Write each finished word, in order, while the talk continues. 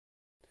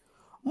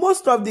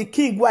most of the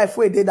king wife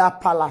wey dey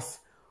that palace,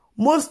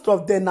 most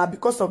of them are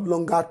because of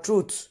longer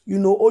throat. You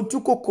know,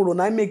 ojuko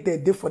corona make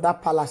them dey for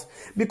that palace.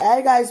 Because,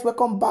 hi guys,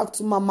 welcome back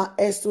to Mama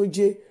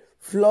SOJ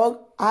vlog.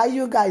 How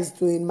you guys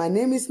doing? My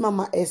name is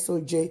Mama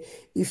SOJ.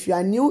 If you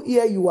are new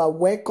here, you are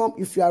welcome.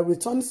 If you are a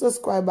returning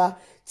subscriber,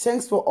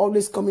 thanks for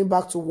always coming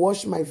back to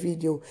watch my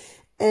video.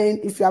 And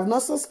if you have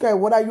not subscribed,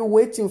 what are you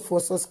waiting for?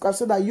 Subscribe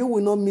so that you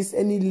will not miss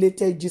any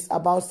latest gist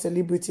about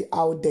celebrity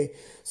out there.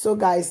 So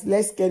guys,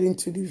 let's get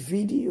into the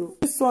video.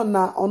 This one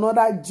now,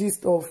 another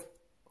gist of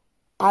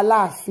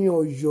Alafin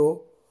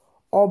Oyo,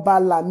 Oba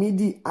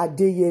Lamidi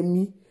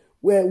Adeyemi,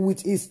 where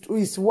with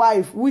his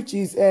wife, which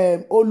is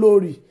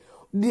Olori.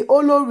 The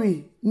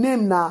Olori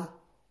name now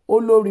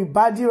Olori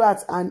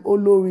Badirat and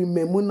Olori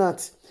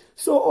Memunat.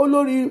 So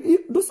Olori,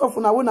 those of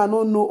you wanna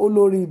know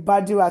Olori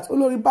Badirat.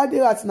 Olori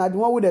Badirat na the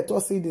one where they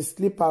talk say they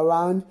sleep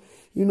around.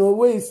 You know,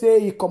 where he say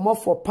he come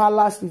up for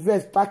palace, the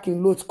vest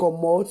packing loads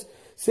come out.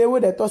 Say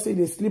where they talk say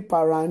they sleep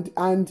around,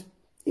 and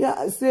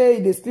yeah, say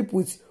they sleep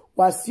with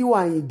Wasiu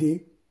and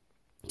Ide.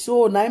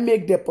 So now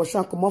make the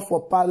portion come up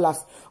for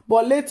palace.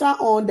 But later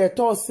on, they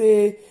thought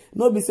say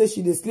no be say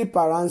she dey sleep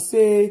around.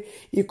 Say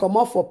he come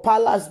up for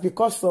palace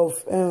because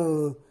of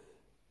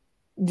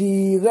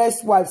the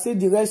rest wife. Say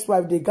the rest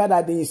wife they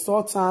gather, they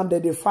insult him,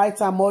 they fight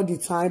him all the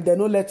time. They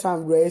no let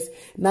him rest.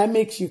 Now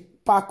make she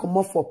pack come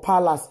up for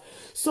palace.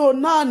 So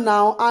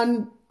now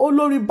and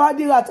Olori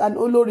Badirat and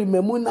Olori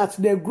Memunat,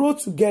 they grow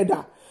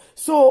together.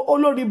 So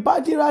Olori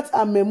Badirat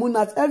and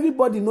Memunat,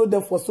 everybody know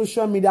them for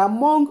social media.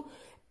 Among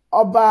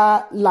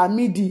Oba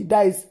Lamidi,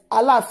 that is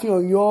Alafin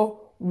Oyo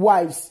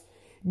wives,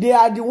 they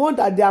are the one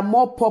that they are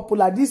more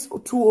popular. These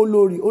two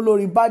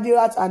Olori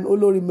Badirat and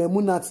Olori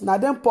Memunat, now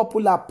them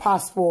popular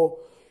pass for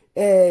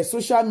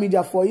social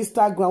media, for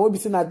Instagram. We be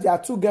saying that they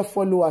are two get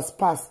followers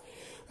pass,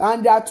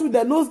 and they are two.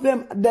 They know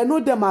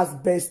them as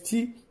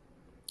Bestie.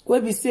 We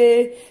be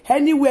say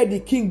anywhere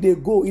the king they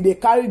go, if they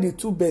carry the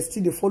two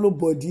Bestie, they follow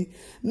body.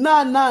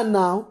 Now,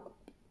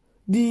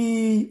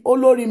 the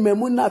Olori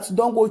Memunat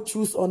don't go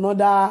choose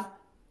another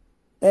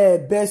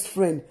best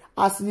friend,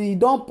 as he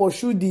don't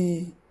pursue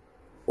the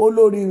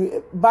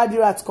Olori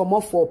Badirat come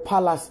up for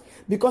palace,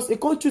 because he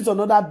can't choose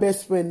another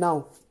best friend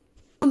now.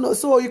 No,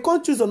 so you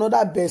can't choose another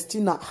Bestie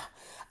now.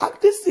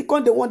 At this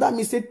second, they wonder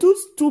me say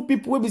two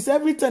people will be say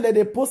every time that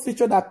they post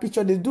each other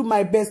picture, they do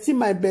my bestie,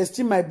 my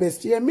bestie, my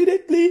bestie.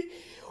 Immediately,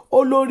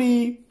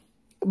 Olori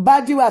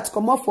Badirat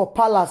come up for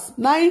palace.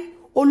 Now,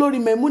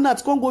 Olori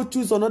Memunat can't go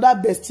choose another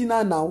bestie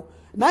now.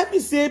 Now me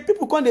say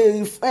people can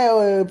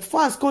the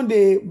fans can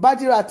the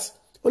Badirat,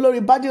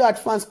 Olori Badirat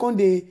fans can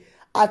they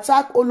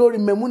attack Olori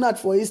Memunat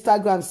for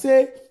Instagram.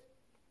 Say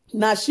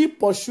now she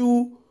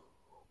pursue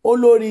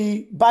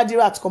Olori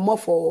Badirat come up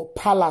for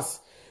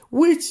palace,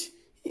 which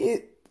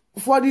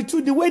for the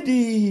two, the way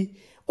the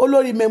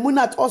Olori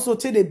Memunat also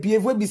take the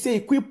behave, we be say he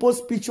quick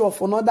post picture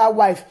of another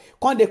wife,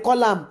 can they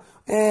call him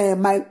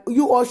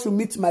you all should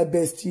meet my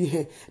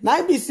bestie. Now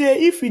I be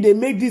say if they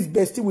make this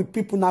bestie with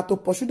people now to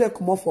pursue them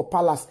come up for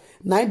palace,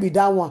 now I be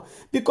that one.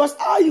 Because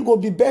how you go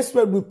be best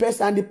friend with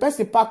person and the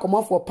person pack come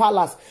up for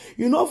palace,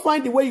 you know,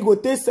 find the way you go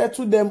take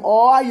settle them,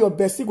 or how your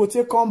bestie go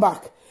take come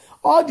back.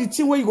 All the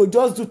thing where you go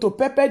just do to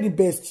pepper the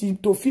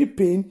bestie to feel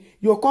pain,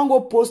 you can't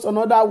go post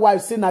another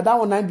wife say now that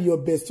one I be your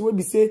bestie. We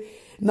be say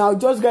now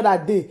just get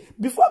that day.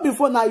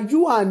 Before now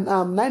you and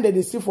now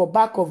they see for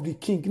back of the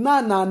king.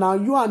 Now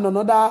you and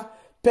another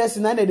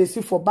person now they see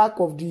for back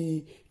of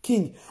the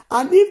king.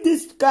 And if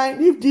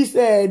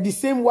the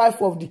same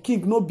wife of the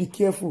king no be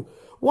careful,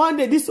 one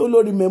day this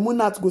Olori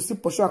Memunat go see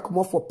Portia come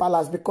up for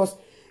palace. Because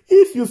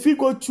if you feel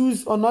go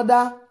choose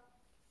another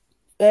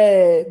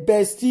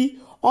bestie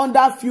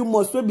under few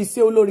months, we be say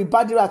Olori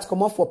Badirat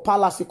come up for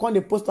palace, you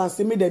can't post and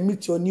say, may they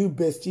meet your new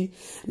bestie.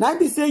 Now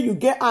be say you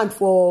get hand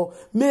for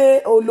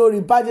may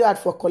Olori Badirat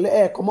for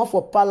come up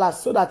for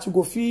palace, so that you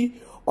go feel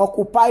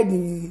occupy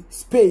the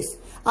space.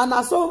 And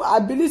also I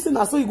believe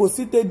in so you go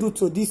sit there do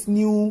to this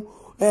new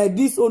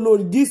this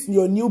Olori, this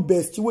your new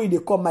bestie, where they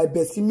call my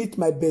bestie, meet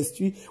my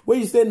bestie, where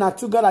you say now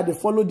together they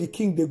follow the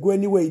king, they go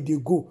anywhere they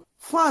go.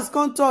 Fans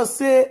can't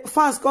say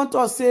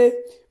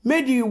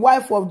may the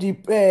wife of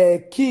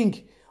the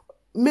king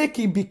make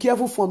it be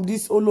careful from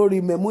this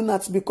Olori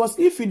Memunat, because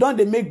if you don't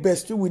they make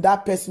bestie with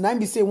that person, I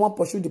be say one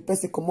pursue the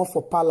person come up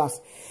for palace.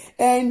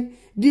 And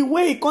the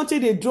way he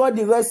continue they draw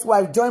the rest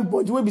wife join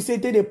body, the way be say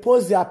they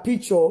post their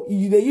picture,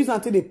 they use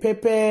until they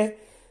pepper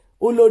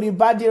Olori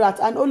Badirat.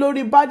 And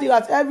Olori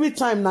Badirat every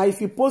time now if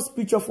you post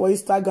picture for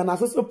Instagram,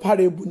 that's also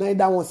parable. Now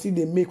that one see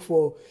they make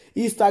for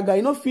Instagram.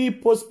 You know if you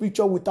post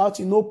picture without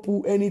you know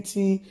pull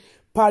anything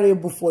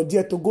parable for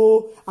there to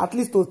go at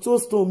least to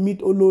toast to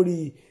meet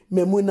Olori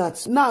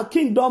Memunat. Now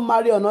king don't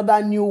marry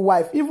another new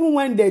wife. Even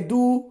when they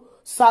do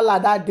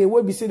salad that day,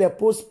 where we see they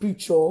post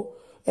picture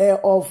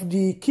of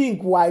the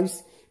king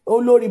wives,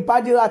 Olori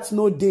Badirat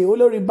no day.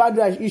 Olori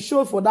Badirat, he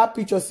showed for that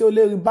picture, say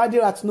Olori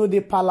Badirat no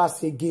day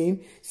palace again.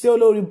 Say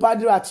Olori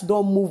Badirat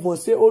don't move on.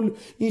 Say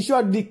in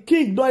short, the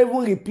king don't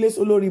even replace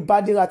Olori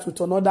Badirat with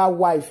another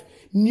wife,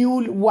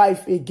 new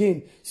wife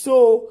again.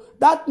 So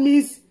that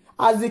means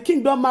as the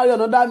king don't marry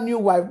another new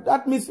wife,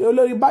 that means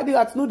Olori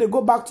Badirat no, they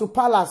go back to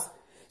palace.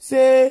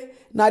 Say,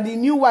 now the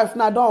new wife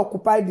now don't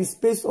occupy the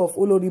space of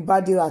Olori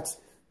Badirat.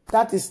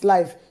 That is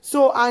life.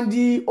 So, and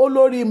the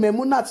Olori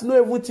Memunat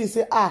no even think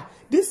say,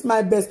 this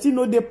my bestie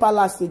no dey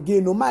palace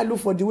again. No, my look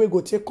for the way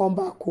go take come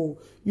back home.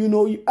 You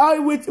know,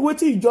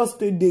 what you just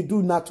they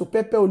do now to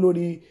pepper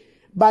Olori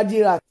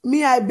Badirat.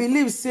 Me, I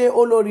believe say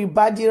Olori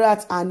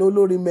Badirat and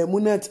Olori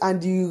Memunat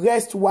and the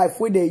rest wife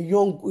with the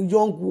young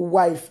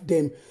wife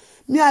them.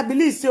 Me, I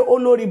believe say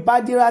Olori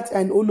Badirat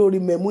and Olori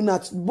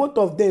Memunat, both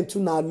of them too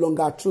na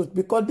longer truth.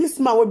 Because this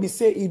man will be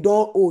say he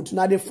don't old.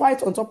 Now they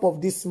fight on top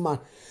of this man.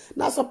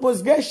 Now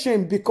suppose get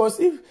shame because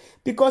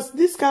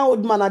this kind of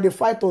old man they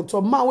fight on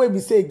top. Man will be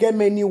say get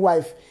many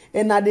wife.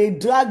 And now they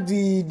drag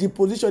the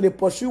position, they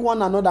pursue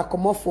one another,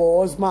 come up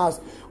for husbands.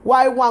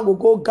 Why one will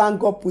go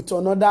gang up with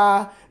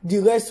another, the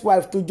rest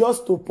wife to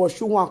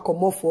pursue one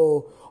come up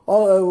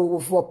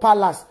for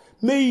palace.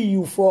 May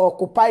you for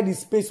occupy the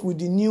space with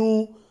the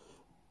new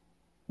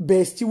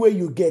bestie where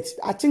you get.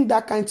 I think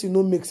that kind of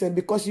no make sense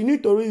because you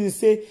need to really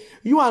say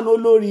you and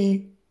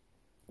Olori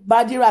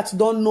Badirat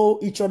don't know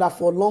each other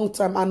for a long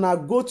time and now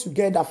go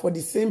together for the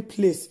same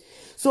place.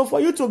 So for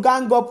you to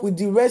gang up with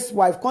the rest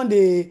wife, can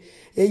they,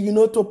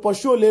 to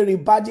pursue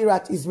Olori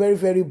Badirat is very,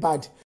 very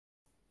bad.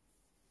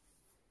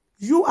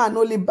 You and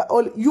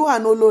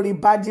Olori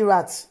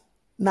Badirat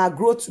now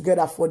grow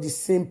together for the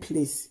same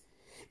place.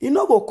 You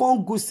know go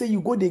come good say you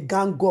go the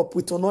gang up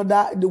with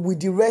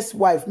the rest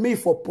wife, may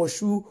for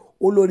pursue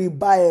Olori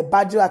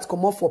Badirat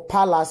come up for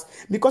palace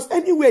because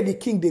anywhere the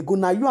king they go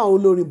now, you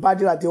and Olori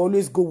Badirat they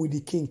always go with the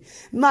king.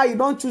 Now you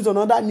don't choose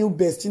another new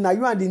bestie. Now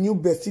you and the new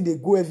bestie they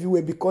go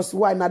everywhere because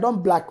why? Now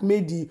don't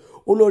blackmail the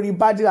Olori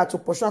Badirat to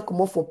pursue and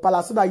come up for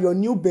palace so that your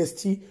new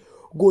bestie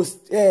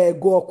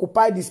go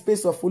occupy the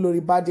space of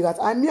Olori Badirat.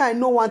 And me, I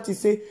know want to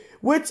say,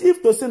 wait,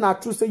 if to say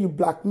not true, say you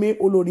blackmail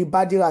Olori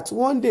Badirat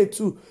one day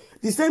too.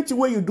 The same thing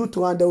where you do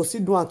to her, they will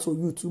still do it to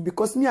you too.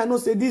 Because me, I know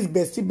say this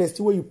bestie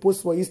where you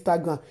post for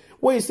Instagram,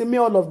 where you say may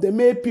all of them,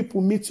 may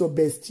people meet your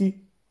bestie.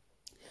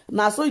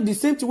 Now, so the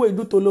same thing where you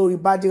do to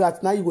Olori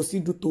Badirat, now you go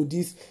still do to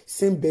this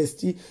same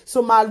bestie.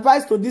 So my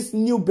advice to this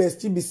new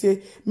bestie be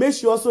say, make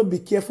sure also be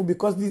careful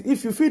because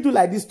if you feel do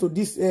like this to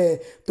this to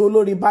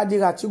Olori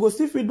Badirat, you go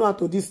still feel do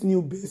to this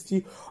new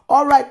bestie.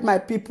 All right, my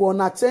people,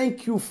 now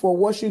thank you for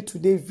watching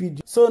today's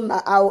video. So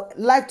now I would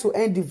like to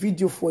end the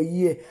video for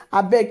here.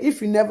 I beg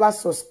if you never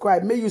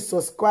subscribe, may you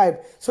subscribe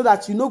so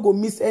that you no go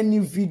miss any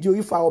video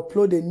if I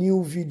upload a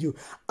new video.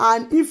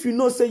 And if you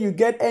know say you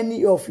get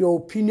any of your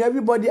opinion,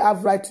 everybody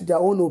have right to their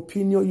own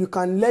opinion. You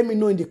can let me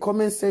know in the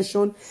comment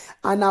section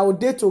and I will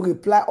dare to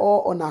reply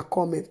all on a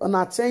comment. And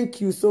I thank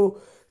you. So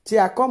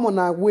till I come on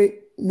our way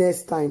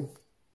next time.